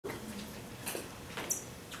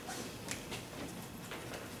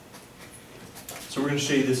So we're going to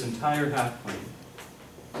show you this entire half plane.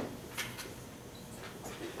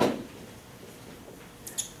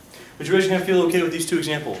 But you guys going to feel okay with these two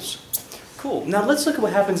examples? Cool. Now let's look at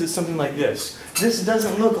what happens at something like this. This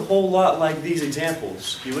doesn't look a whole lot like these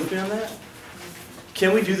examples. You with me on that?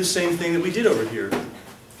 Can we do the same thing that we did over here?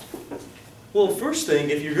 Well, first thing,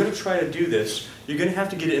 if you're going to try to do this, you're going to have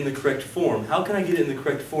to get it in the correct form. How can I get it in the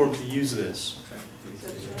correct form to use this?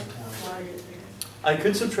 I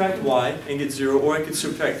could subtract y and get 0, or I could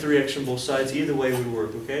subtract 3x from both sides. Either way would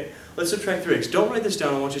work, okay? Let's subtract 3x. Don't write this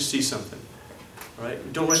down. I want you to see something. All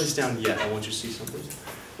right? Don't write this down yet. I want you to see something.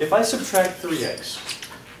 If I subtract 3x,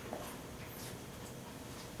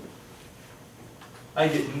 I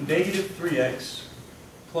get negative 3x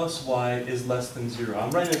plus y is less than 0.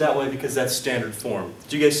 I'm writing it that way because that's standard form.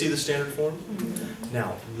 Do you guys see the standard form? Mm-hmm.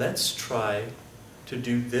 Now, let's try to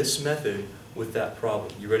do this method with that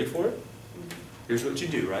problem. You ready for it? Here's what you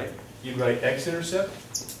do, right? You'd write x-intercept.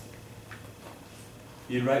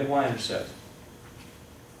 You'd write y-intercept.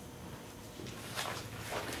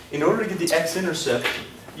 In order to get the x-intercept,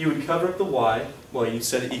 you would cover up the y. Well, you'd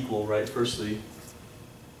set it equal, right, firstly.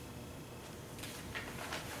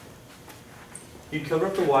 You'd cover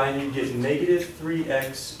up the y and you'd get negative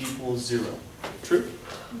 3x equals 0. True?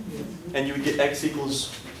 Mm-hmm. And you would get x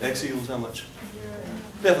equals how much? 0.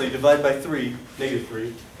 Definitely, divide by 3, negative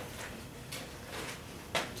 3.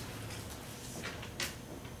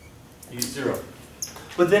 You get 0.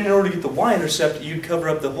 But then in order to get the y-intercept, you'd cover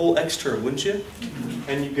up the whole x term, wouldn't you? Mm-hmm.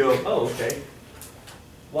 And you'd go, oh, okay,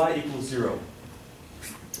 y equals 0.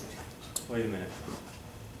 Wait a minute.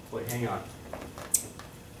 Wait, hang on.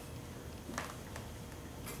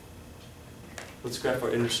 Let's graph our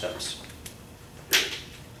intercepts.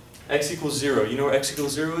 X equals 0. You know where x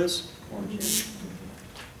equals 0 is?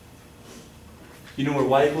 You know where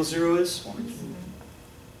y equals 0 is?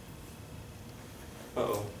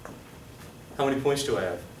 Uh-oh. How many points do I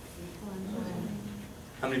have?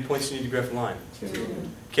 How many points do you need to graph a line? 2.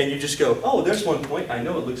 Can you just go, oh, there's 1 point. I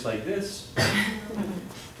know it looks like this.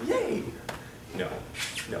 Yay! No.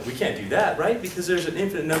 No, we can't do that, right? Because there's an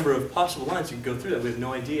infinite number of possible lines you can go through that. We have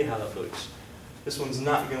no idea how that looks. This one's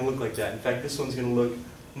not going to look like that. In fact, this one's going to look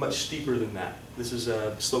much steeper than that. This is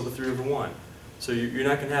a slope of 3/1. So you're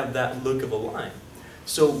not going to have that look of a line.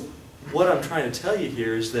 So what I'm trying to tell you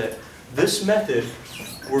here is that this method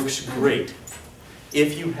works great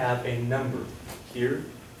if you have a number here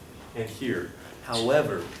and here.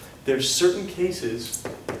 However, there's certain cases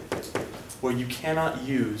where you cannot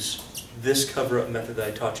use this cover-up method that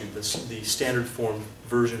I taught you, the standard form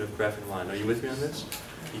version of graphing a line. Are you with me on this?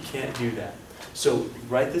 You can't do that. So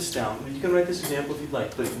write this down. You can write this example if you'd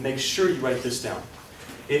like, but make sure you write this down.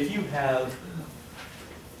 If you have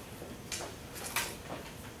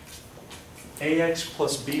ax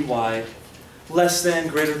plus by less than,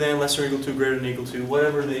 greater than, less or equal to, greater than equal to,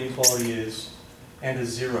 whatever the inequality is, and a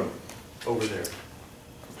 0 over there,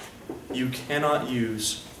 you cannot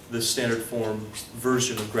use the standard form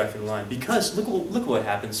version of graphing a line. Because look what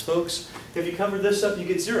happens, folks. If you cover this up, you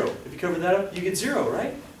get 0. If you cover that up, you get 0,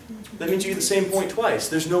 right? That means you get the same point twice.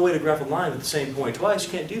 There's no way to graph a line with the same point twice.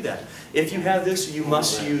 You can't do that. If you have this, you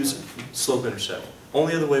must use slope-intercept.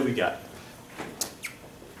 Only other way we got.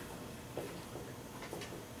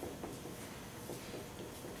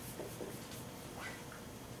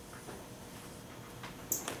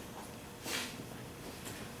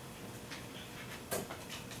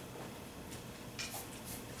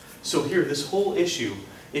 So here, this whole issue,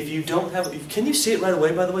 if you don't have, can you see it right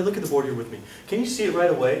away, by the way? Look at the board here with me. Can you see it right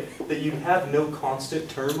away that you have no constant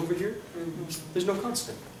term over here? Mm-hmm. There's no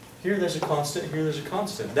constant. Here there's a constant, here there's a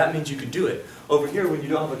constant. That means you could do it. Over here, when you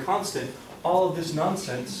don't have a constant, all of this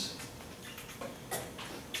nonsense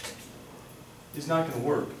is not going to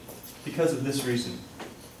work because of this reason.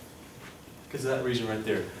 Because of that reason right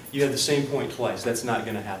there. You have the same point twice. That's not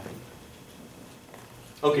going to happen.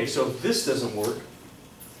 Okay, so if this doesn't work,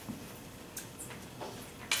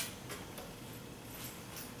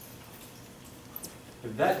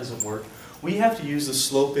 if that doesn't work, we have to use the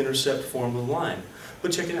slope-intercept form of the line.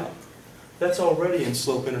 But check it out. That's already in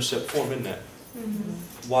slope-intercept form, isn't it?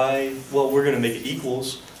 Mm-hmm. Why? Well, we're going to make it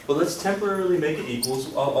equals. But let's temporarily make it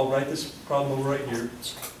equals. I'll write this problem over right here.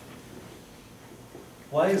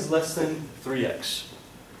 Y is less than 3x.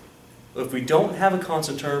 If we don't have a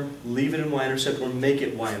constant term, leave it in y-intercept or make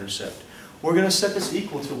it y-intercept. We're going to set this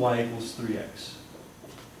equal to y equals 3x.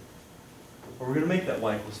 Or we're going to make that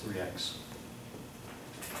y equals 3x.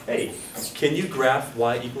 Hey, can you graph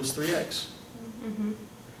y equals 3x? Mm-hmm.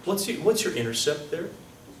 What's your intercept there?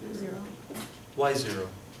 0. Why 0?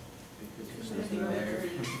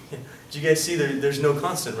 Do you guys see there's no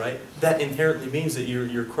constant, right? That inherently means that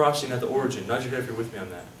you're crossing at the origin. Not sure if you're with me on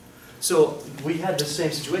that. So we had the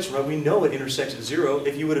same situation, right? We know it intersects at 0.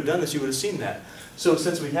 If you would have done this, you would have seen that. So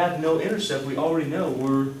since we have no intercept, we already know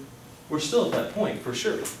we're still at that point, for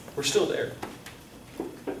sure. We're still there.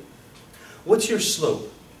 What's your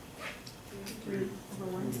slope?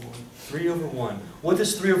 3 over 1. What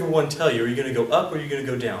does 3 over 1 tell you? Are you going to go up or are you going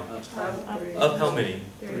to go down? Up how many?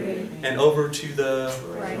 3. And over to the...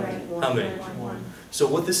 Right. How many? 1. So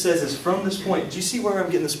what this says is from this point, do you see where I'm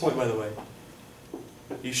getting this point, by the way?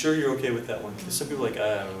 Are you sure you're okay with that one? Because some people are like,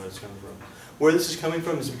 I don't know where it's coming from. Where this is coming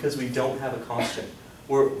from is because we don't have a constant.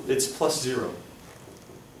 It's plus 0.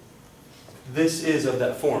 This is of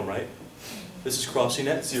that form, right? This is crossing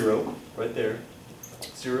at 0, right there.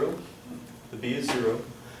 0. The b is 0.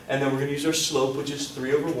 And then we're going to use our slope, which is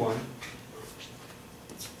 3 over 1.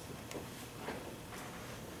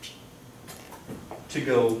 To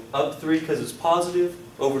go up 3 because it's positive,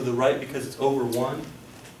 over to the right because it's over 1.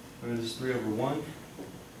 This is 3 over 1.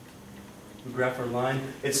 We graph our line.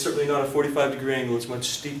 It's certainly not a 45-degree angle. It's much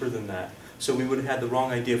steeper than that. So we would have had the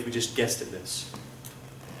wrong idea if we just guessed at this.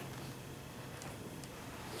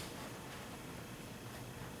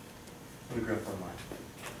 We graph our line.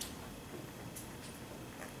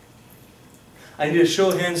 I need a show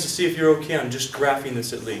of hands to see if you're okay on just graphing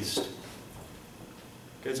this at least.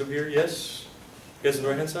 Guys over here, yes? You guys on the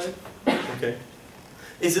right-hand side? Okay.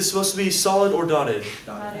 Is this supposed to be solid or dotted?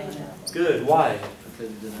 Dotted. Good. Why?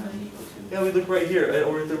 Because it doesn't have an equal to. Yeah, we look right here,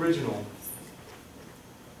 or at the original.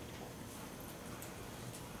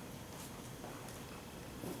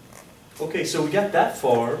 Okay, so we got that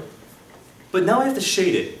far, but now I have to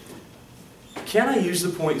shade it. Can I use the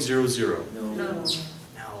point 0, 0? No. No.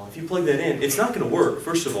 Now, if you plug that in, it's not going to work,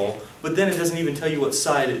 first of all, but then it doesn't even tell you what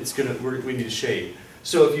side we need to shade.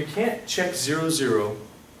 So if you can't check 0, 0,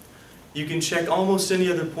 you can check almost any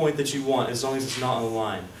other point that you want as long as it's not on the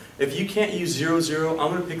line. If you can't use 0, 0,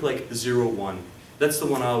 I'm going to pick like 0, 1. That's the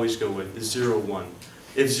one I always go with, is 0, 1.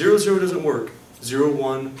 If 0, 0 doesn't work, 0,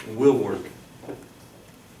 1 will work.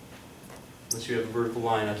 Unless you have a vertical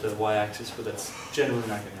line at the y-axis, but that's generally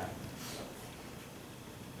not going to happen.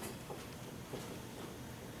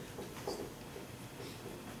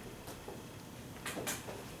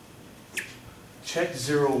 Check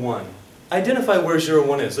 0, 1. Identify where 0,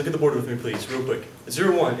 1 is. Look at the board with me, please, real quick.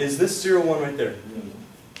 0, 1. Is this 0, 1 right there?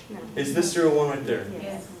 No. Is this 0, 1 right there?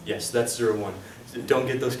 Yes. Yes, that's 0, 1. Don't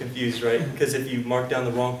get those confused, right? Because if you mark down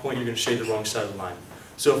the wrong point, you're going to shade the wrong side of the line.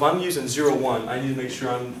 So if I'm using 0, 1, I need to make sure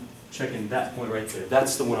I'm checking that point right there.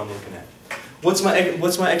 That's the one I'm looking at. What's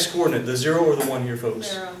my x-coordinate? The 0 or the 1 here,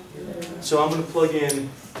 folks? 0. So I'm going to plug in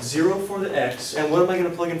 0 for the x, and what am I going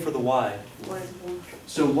to plug in for the y? 1.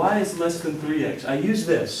 So y is less than 3x. I use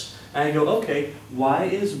this, and I go, okay, y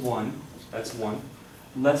is 1, that's 1,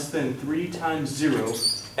 less than 3 times 0,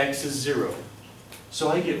 x is 0. So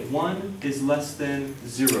I get 1 is less than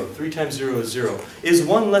 0. 3 times 0 is 0. Is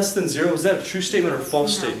 1 less than 0? Is that a true statement or a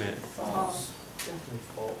false statement? False. Definitely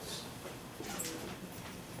false.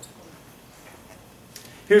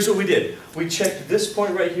 Here's what we did. We checked this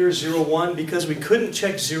point right here, 0, 1, because we couldn't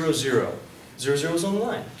check 0, 0. 0, 0 is on the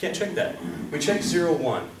line. Can't check that. We checked 0,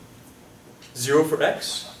 1. 0 for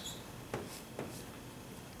x.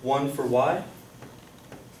 1 for y.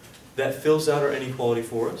 That fills out our inequality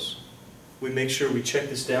for us. We make sure we check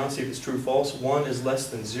this down, see if it's true or false. 1 is less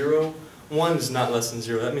than 0. 1 is not less than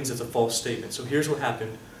 0. That means it's a false statement. So here's what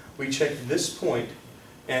happened. We checked this point,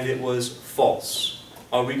 and it was false.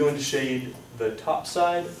 Are we going to shade the top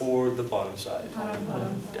side or the bottom side?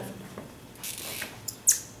 Bottom. Definitely.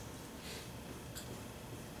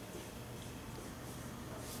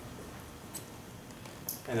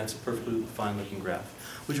 And that's a perfectly fine looking graph.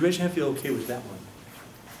 Would you raise your hand if you're okay with that one?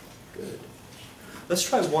 Good. Let's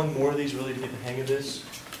try one more of these really to get the hang of this,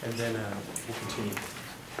 and then we'll continue.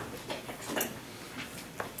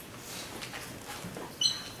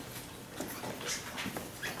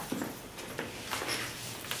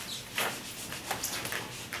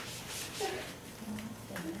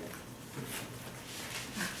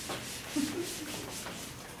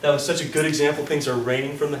 That was such a good example. Things are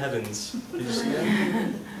raining from the heavens. Did you see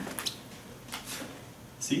that?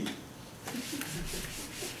 See?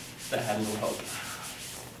 That had a little help.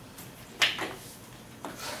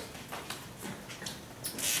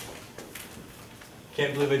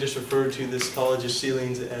 Can't believe I just referred to this college's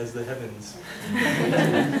ceilings as the heavens.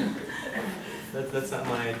 That's not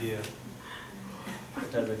my idea.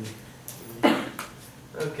 Heaven.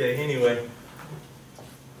 Okay, anyway.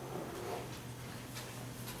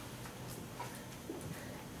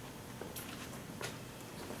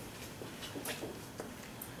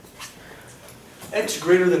 X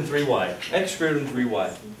greater than 3y. X greater than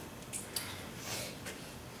 3y.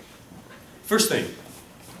 First thing,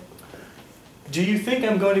 do you think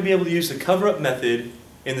I'm going to be able to use the cover-up method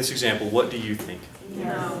in this example? What do you think?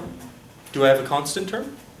 No. Do I have a constant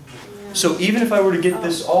term? So even if I were to get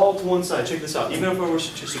this all to one side, check this out. Even if I were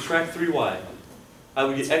to subtract 3y, I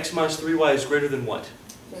would get x minus 3y is greater than what?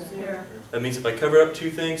 0. That means if I cover up two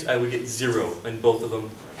things, I would get 0 in both of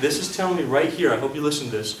them. This is telling me right here, I hope you listen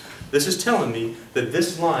to this, this is telling me that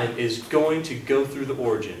this line is going to go through the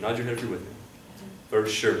origin. Nod your head if you're with me. For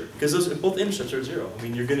sure. Because those, both intercepts are 0. I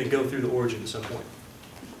mean, you're going to go through the origin at some point.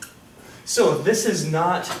 So if this is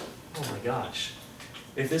not, oh my gosh,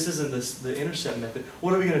 if this isn't the intercept method,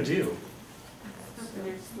 what are we going to do?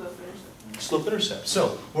 Slope intercept.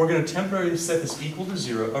 So we're going to temporarily set this equal to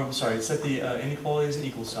 0, or sorry, set the inequality as an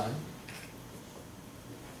equal sign.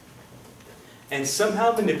 And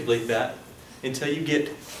somehow manipulate that until you get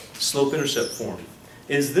slope intercept form.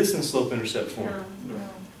 Is this in slope intercept form? No.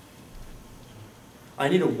 I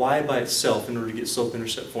need a y by itself in order to get slope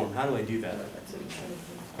intercept form. How do I do that?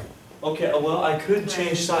 Okay, well I could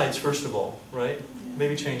change sides first of all, right?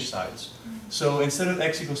 Maybe change sides. So instead of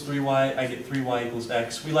x equals 3y, I get 3y equals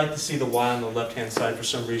x. We like to see the y on the left-hand side for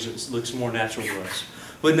some reason. It looks more natural to us.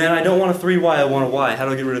 But then I don't want a 3y, I want a y. How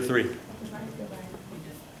do I get rid of 3?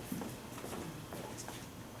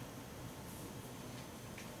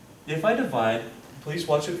 If I divide, please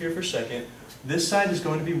watch up here for a second. This side is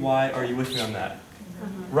going to be y. Are you with me on that?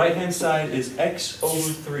 Right-hand side is x over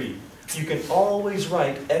 3. You can always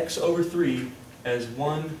write x over 3 as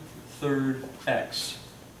 1/3 x.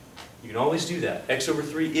 You can always do that. X over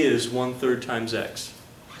 3 is 1/3 times x.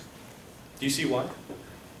 Do you see why?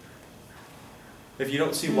 If you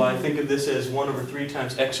don't see why, think of this as 1 over 3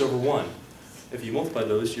 times x over 1. If you multiply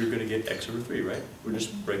those, you're going to get x over 3, right? We're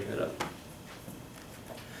just breaking it up.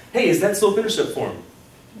 Hey, is that slope-intercept form?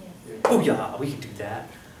 Oh yeah, we can do that.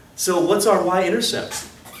 So what's our y-intercept?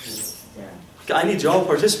 I need you all to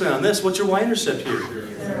participate on this. What's your y-intercept here?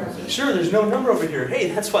 0. Sure, there's no number over here.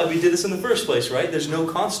 Hey, that's why we did this in the first place, right? There's no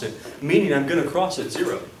constant, meaning I'm going to cross at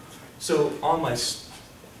 0. So on my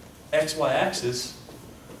xy axis,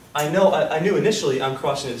 I knew initially I'm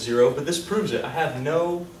crossing at 0, but this proves it. I have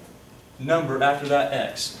no number after that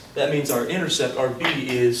x. That means our intercept, our b,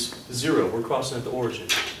 is 0. We're crossing at the origin.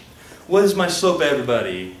 What is my slope,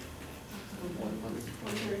 everybody?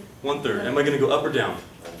 1/3. Am I going to go up or down?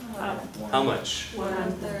 How much?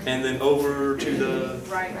 1/3. And then over to the...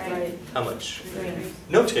 Right. How much? 3.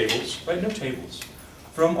 No tables, right? No tables.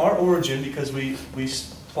 From our origin, because we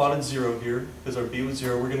plotted 0 here, because our b was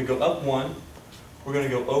 0, we're going to go up 1, we're going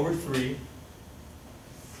to go over 3,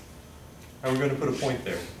 and we're going to put a point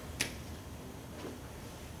there.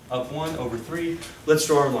 Up 1, over 3. Let's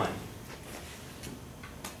draw our line.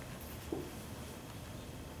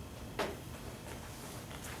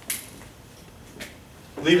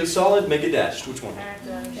 Leave it solid, make it dashed. Which one?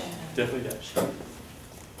 Definitely dashed.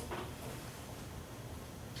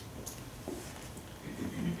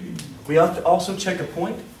 We have to also check a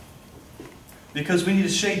point because we need to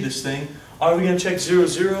shade this thing. Are we going to check 0,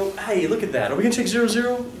 0? Hey, look at that. Are we going to check 0,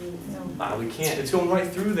 0? No. We can't. It's going right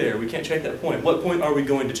through there. We can't check that point. What point are we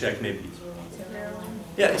going to check maybe?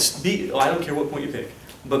 Yeah, I don't care what point you pick,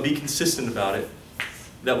 but be consistent about it.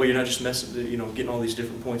 That way you're not just messing, getting all these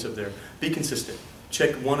different points up there. Be consistent.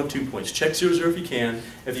 Check one of 2 points. Check 0, 0 if you can.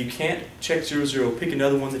 If you can't check 0, 0, pick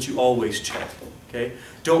another one that you always check. Okay?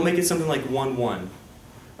 Don't make it something like 1, 1.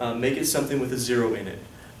 Make it something with a 0 in it.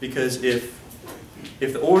 Because if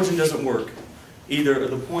the origin doesn't work, either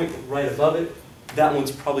the point right above it, that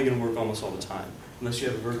one's probably going to work almost all the time. Unless you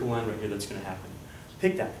have a vertical line right here, that's going to happen.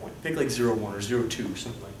 Pick that point. Pick like 0, 1 or 0, 2,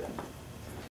 something like that.